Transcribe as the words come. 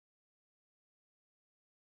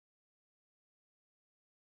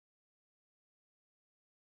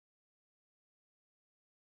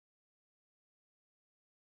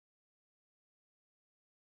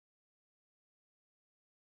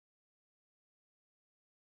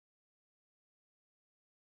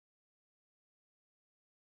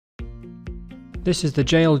This is the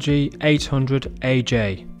JLG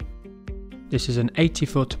 800AJ. This is an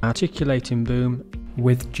 80-foot articulating boom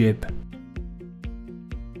with jib.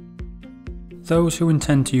 Those who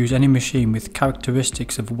intend to use any machine with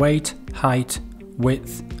characteristics of weight, height,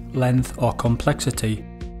 width, length or complexity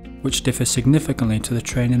which differ significantly to the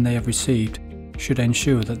training they have received should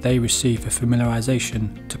ensure that they receive a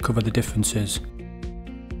familiarisation to cover the differences.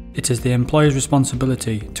 It is the employer's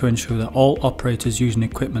responsibility to ensure that all operators using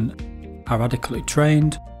equipment are adequately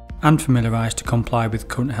trained and familiarised to comply with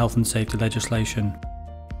current health and safety legislation.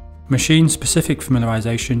 Machine-specific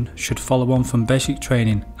familiarisation should follow on from basic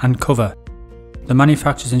training and cover the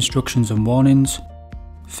manufacturer's instructions and warnings,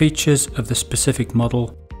 features of the specific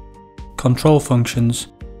model, control functions,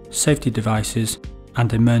 safety devices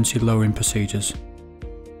and emergency lowering procedures.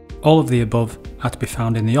 All of the above are to be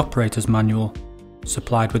found in the operator's manual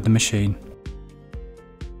supplied with the machine.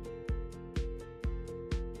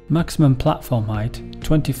 Maximum platform height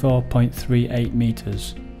 24.38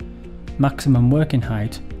 meters. Maximum working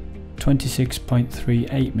height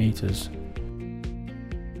 26.38 meters.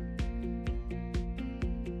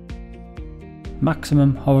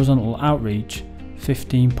 Maximum horizontal outreach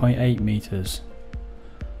 15.8 meters.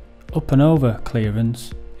 Up and over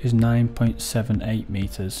clearance is 9.78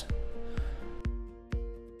 meters.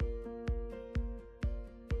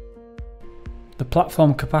 The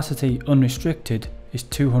platform capacity unrestricted is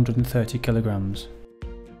 230 kilograms.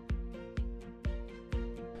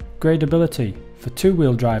 Gradability for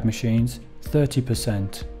two-wheel drive machines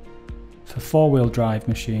 30%, for four-wheel drive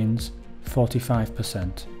machines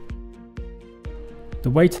 45%. The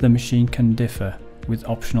weight of the machine can differ with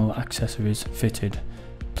optional accessories fitted.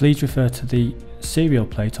 Please refer to the serial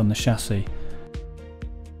plate on the chassis.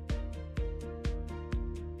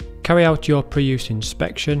 Carry out your pre-use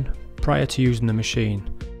inspection prior to using the machine.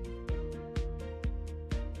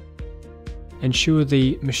 Ensure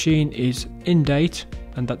the machine is in date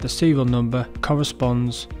and that the serial number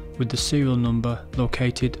corresponds with the serial number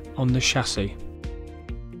located on the chassis.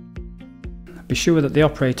 Be sure that the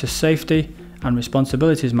operator's safety and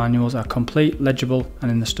responsibilities manuals are complete, legible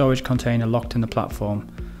and in the storage container locked in the platform.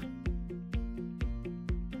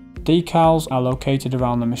 Decals are located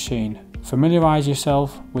around the machine. Familiarise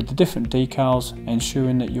yourself with the different decals,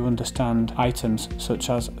 ensuring that you understand items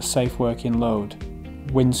such as safe working load,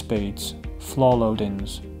 wind speeds, floor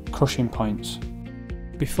loadings, crushing points.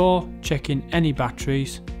 Before checking any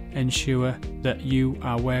batteries, ensure that you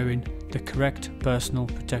are wearing the correct personal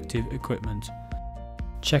protective equipment.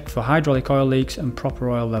 Check for hydraulic oil leaks and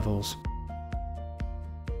proper oil levels.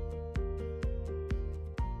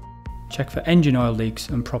 Check for engine oil leaks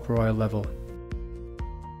and proper oil level.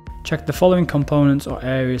 Check the following components or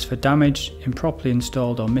areas for damaged, improperly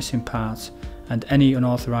installed or missing parts and any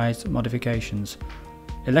unauthorised modifications.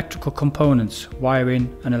 Electrical components,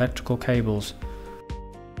 wiring and electrical cables.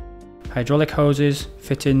 Hydraulic hoses,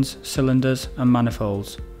 fittings, cylinders and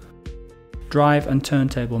manifolds. Drive and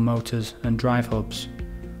turntable motors and drive hubs.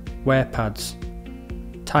 Wear pads.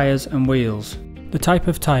 Tyres and wheels. The type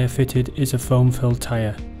of tyre fitted is a foam-filled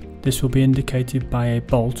tyre. This will be indicated by a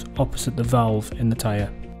bolt opposite the valve in the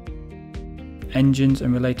tyre. Engines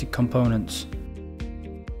and related components.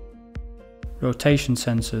 Rotation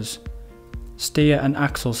sensors. Steer and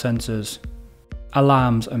axle sensors.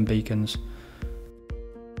 Alarms and beacons.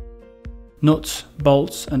 Nuts,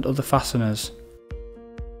 bolts and other fasteners.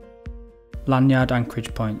 Lanyard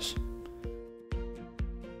anchorage points.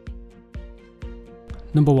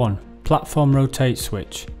 Number 1. Platform rotate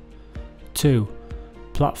switch. 2.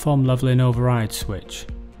 Platform leveling override switch.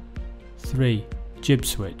 3. Jib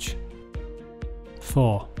switch.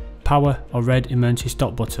 4. Power or red emergency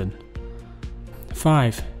stop button.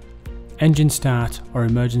 5. Engine start or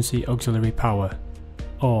emergency auxiliary power,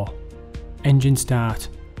 or engine start,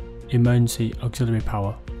 emergency auxiliary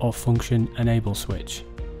power or function enable switch.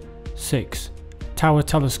 6. Tower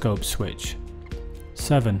telescope switch.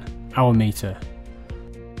 7. Hour meter.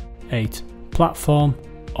 8. Platform,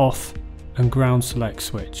 off and ground select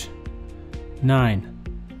switch. 9.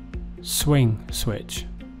 Swing switch.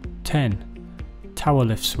 10. Tower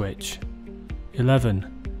lift switch. 11.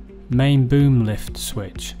 Main boom lift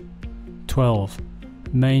switch. 12.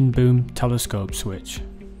 Main boom telescope switch.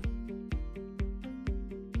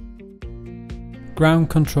 Ground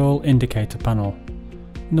control indicator panel.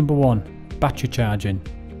 Number 1. Battery charging.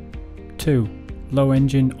 2. Low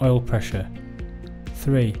engine oil pressure.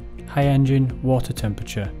 3. High engine water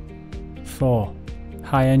temperature. 4.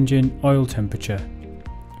 High engine oil temperature.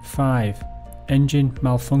 5. Engine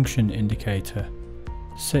malfunction indicator.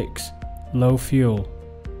 6. Low fuel.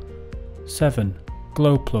 7.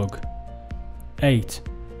 Glow plug. 8.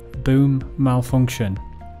 boom malfunction.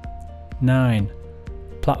 9.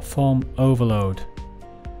 Platform overload.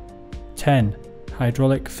 10.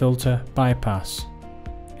 Hydraulic filter bypass.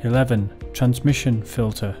 11. Transmission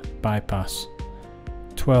filter bypass.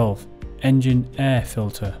 12. Engine air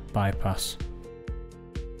filter bypass.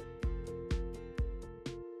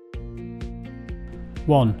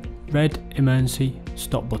 1. Red emergency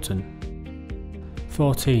stop button.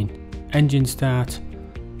 14. Engine start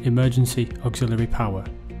emergency auxiliary power.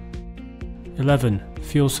 11.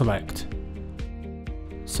 Fuel select.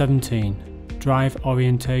 17. Drive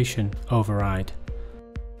orientation override.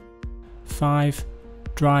 5.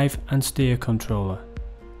 Drive and steer controller.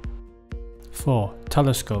 4.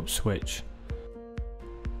 Telescope switch.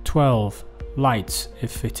 12. Lights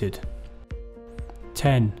if fitted.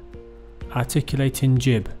 10. Articulating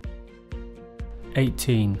jib.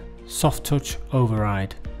 18. Soft touch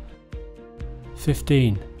override.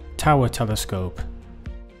 15. Tower telescope.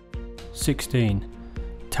 16.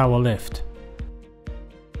 Tower lift.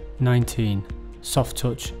 19. Soft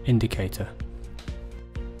touch indicator.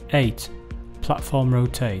 8. Platform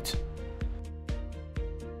rotate.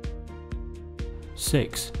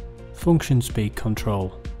 6. Function speed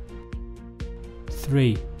control.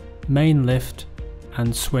 3. Main lift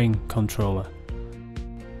and swing controller.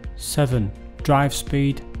 7. Drive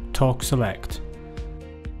speed torque select.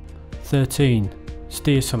 13.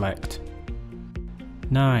 Steer select.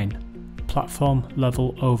 9. Platform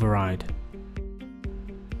level override.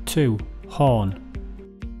 2. Horn.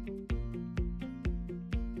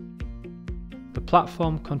 The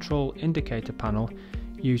platform control indicator panel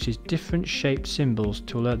uses different shaped symbols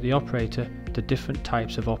to alert the operator to different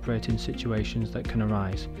types of operating situations that can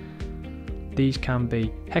arise. These can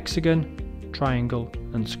be hexagon, triangle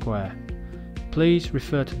and square. Please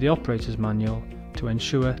refer to the operator's manual to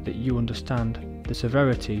ensure that you understand the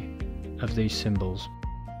severity of these symbols.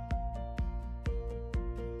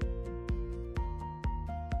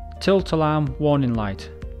 Tilt alarm warning light.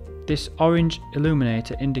 This orange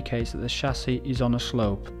illuminator indicates that the chassis is on a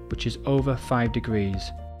slope which is over 5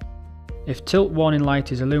 degrees. If tilt warning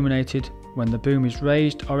light is illuminated when the boom is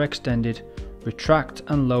raised or extended, retract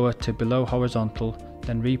and lower to below horizontal,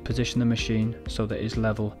 then reposition the machine so that it is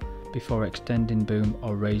level before extending boom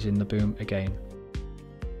or raising the boom again.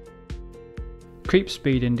 Creep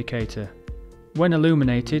speed indicator. When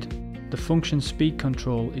illuminated, the function speed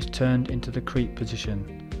control is turned into the creep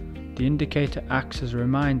position. The indicator acts as a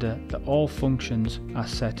reminder that all functions are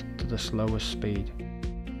set to the slowest speed.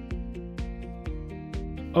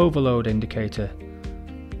 Overload indicator.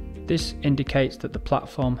 This indicates that the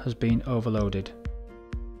platform has been overloaded.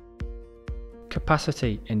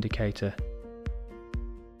 Capacity indicator.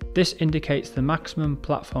 This indicates the maximum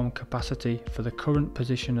platform capacity for the current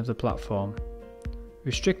position of the platform.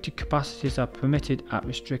 Restricted capacities are permitted at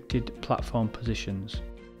restricted platform positions.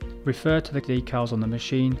 Refer to the decals on the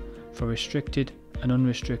machine for restricted and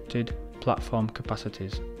unrestricted platform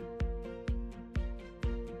capacities.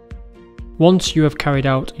 Once you have carried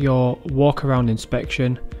out your walk-around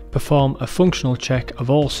inspection, perform a functional check of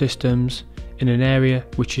all systems in an area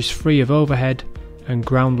which is free of overhead and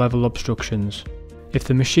ground level obstructions. If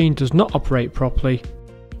the machine does not operate properly,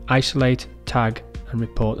 isolate, tag and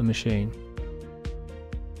report the machine.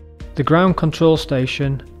 The ground control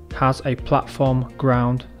station has a platform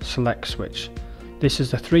ground select switch. This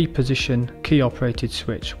is a 3-position key operated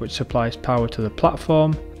switch which supplies power to the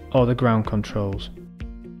platform or the ground controls.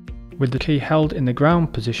 With the key held in the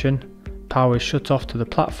ground position, power is shut off to the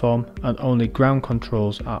platform and only ground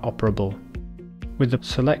controls are operable. With the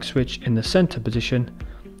select switch in the center position,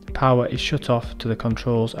 power is shut off to the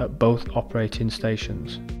controls at both operating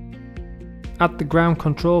stations. At the ground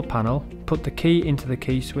control panel, put the key into the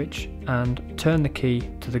key switch and turn the key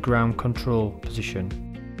to the ground control position.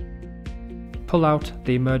 Pull out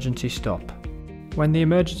the emergency stop. When the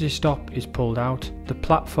emergency stop is pulled out, the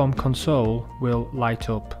platform console will light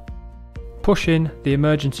up. Push in the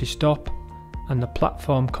emergency stop and the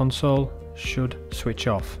platform console should switch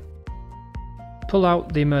off. Pull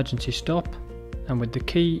out the emergency stop and with the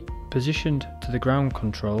key positioned to the ground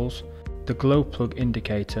controls, the glow plug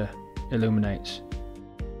indicator illuminates.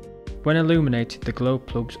 When illuminated, the glow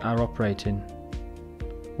plugs are operating.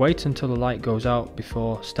 Wait until the light goes out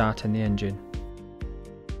before starting the engine.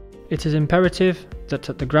 It is imperative that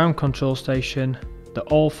at the ground control station that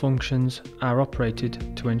all functions are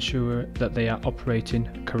operated to ensure that they are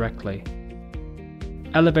operating correctly.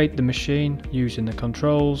 Elevate the machine using the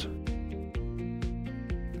controls.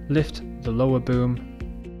 Lift the lower boom.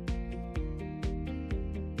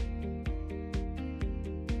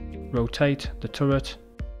 Rotate the turret.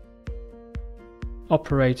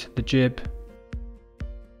 Operate the jib.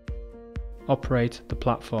 operate the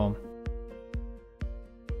platform.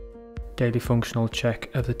 Daily functional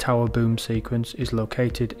check of the tower boom sequence is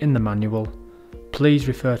located in the manual. Please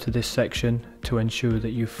refer to this section to ensure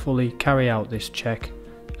that you fully carry out this check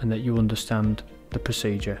and that you understand the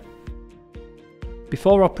procedure.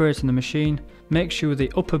 Before operating the machine, make sure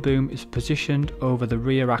the upper boom is positioned over the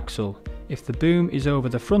rear axle. If the boom is over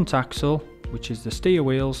the front axle, which is the steer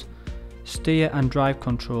wheels, steer and drive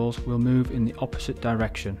controls will move in the opposite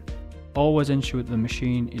direction. Always ensure that the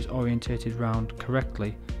machine is orientated round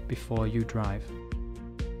correctly before you drive.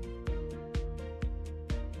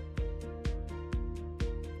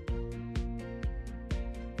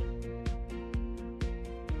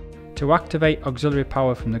 To activate auxiliary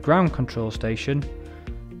power from the ground control station,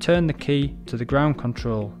 turn the key to the ground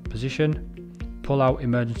control position, pull out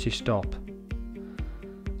emergency stop.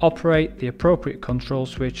 Operate the appropriate control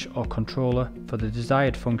switch or controller for the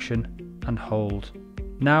desired function and hold.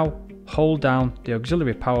 Now hold down the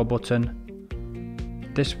auxiliary power button.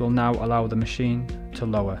 This will now allow the machine to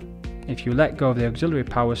lower. If you let go of the auxiliary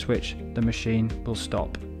power switch, the machine will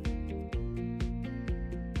stop.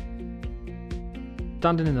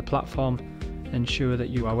 Standing in the platform, ensure that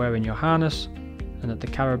you are wearing your harness and that the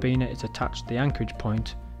carabiner is attached to the anchorage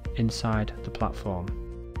point inside the platform.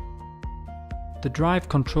 The drive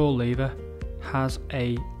control lever has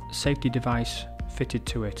a safety device fitted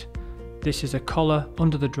to it. This is a collar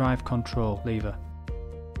under the drive control lever.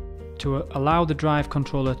 To allow the drive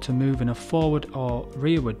controller to move in a forward or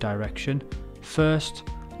rearward direction, first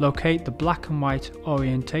locate the black and white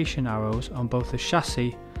orientation arrows on both the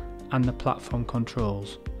chassis and the platform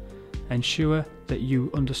controls. Ensure that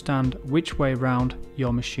you understand which way round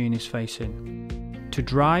your machine is facing. To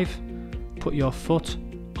drive, put your foot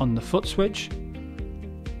on the foot switch,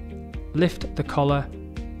 lift the collar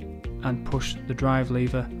and push the drive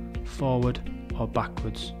lever forward or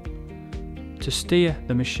backwards. To steer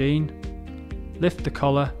the machine, lift the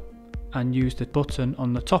collar and use the button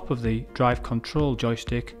on the top of the drive control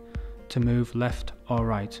joystick to move left or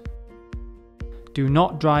right. Do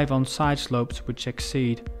not drive on side slopes which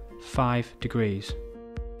exceed 5 degrees.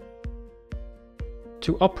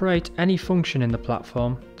 To operate any function in the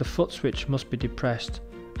platform, the foot switch must be depressed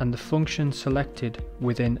and the function selected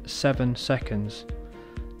within 7 seconds.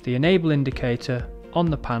 The enable indicator on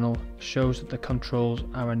the panel shows that the controls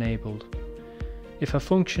are enabled. If a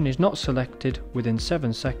function is not selected within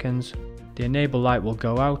 7 seconds, the enable light will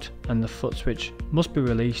go out and the foot switch must be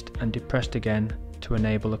released and depressed again to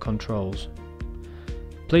enable the controls.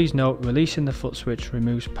 Please note, releasing the foot switch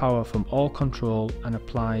removes power from all control and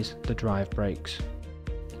applies the drive brakes.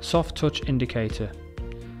 Soft touch indicator.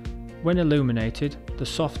 When illuminated, the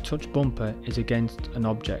soft touch bumper is against an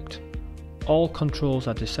object. All controls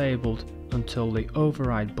are disabled until the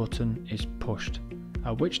override button is pushed,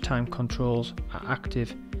 at which time controls are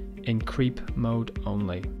active in creep mode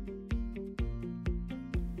only.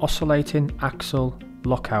 Oscillating axle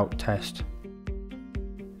lockout test.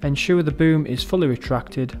 Ensure the boom is fully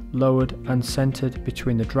retracted, lowered and centered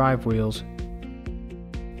between the drive wheels.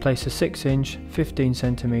 Place a 6-inch,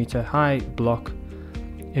 15cm high block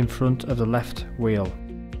in front of the left wheel.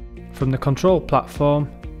 From the control platform,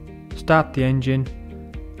 start the engine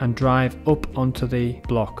and drive up onto the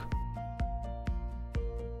block.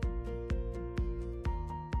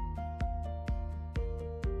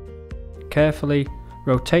 Carefully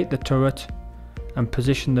rotate the turret and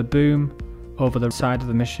position the boom over the side of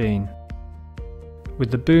the machine.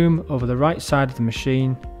 With the boom over the right side of the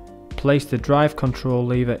machine, place the drive control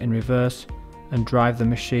lever in reverse and drive the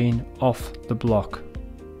machine off the block.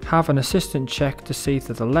 Have an assistant check to see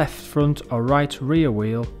that the left front or right rear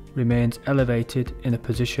wheel remains elevated in a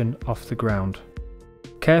position off the ground.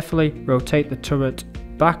 Carefully rotate the turret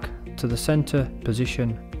back to the center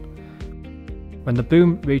position. When the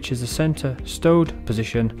boom reaches the center stowed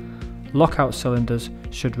position, lockout cylinders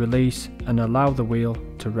should release and allow the wheel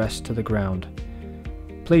to rest to the ground.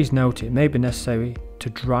 Please note it may be necessary to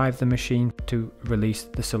drive the machine to release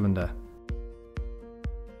the cylinder.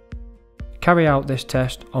 Carry out this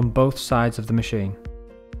test on both sides of the machine.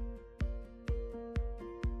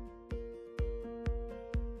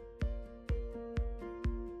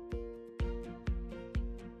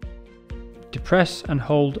 Depress and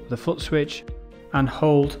hold the foot switch and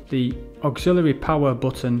hold the auxiliary power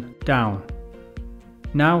button down.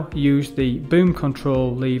 Now use the boom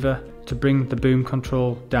control lever to bring the boom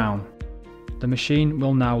control down. The machine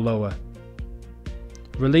will now lower.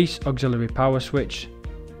 Release auxiliary power switch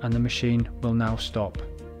and the machine will now stop.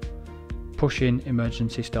 Push in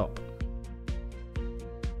emergency stop.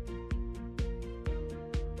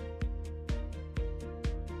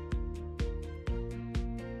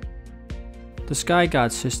 The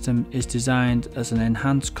SkyGuard system is designed as an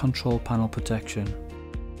enhanced control panel protection.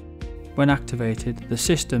 When activated, the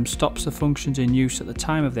system stops the functions in use at the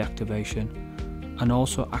time of the activation and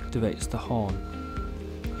also activates the horn.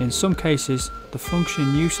 In some cases, the function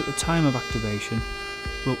in use at the time of activation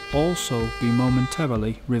will also be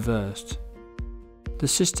momentarily reversed. The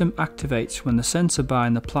system activates when the sensor bar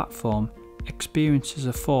in the platform experiences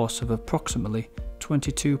a force of approximately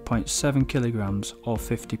 22.7 kilograms or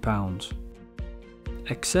 50 pounds.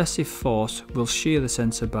 Excessive force will shear the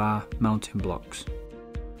sensor bar mounting blocks.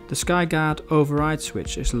 The SkyGuard override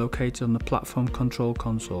switch is located on the platform control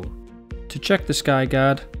console. To check the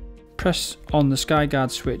SkyGuard, press on the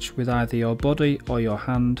SkyGuard switch with either your body or your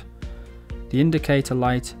hand. The indicator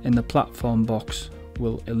light in the platform box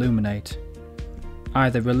will illuminate.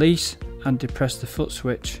 Either release and depress the foot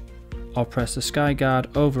switch, or press the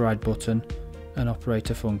SkyGuard override button and operate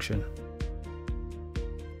a function.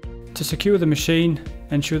 To secure the machine,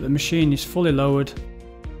 ensure that the machine is fully lowered,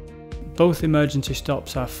 both emergency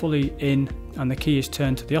stops are fully in and the key is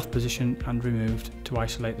turned to the off position and removed to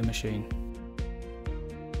isolate the machine.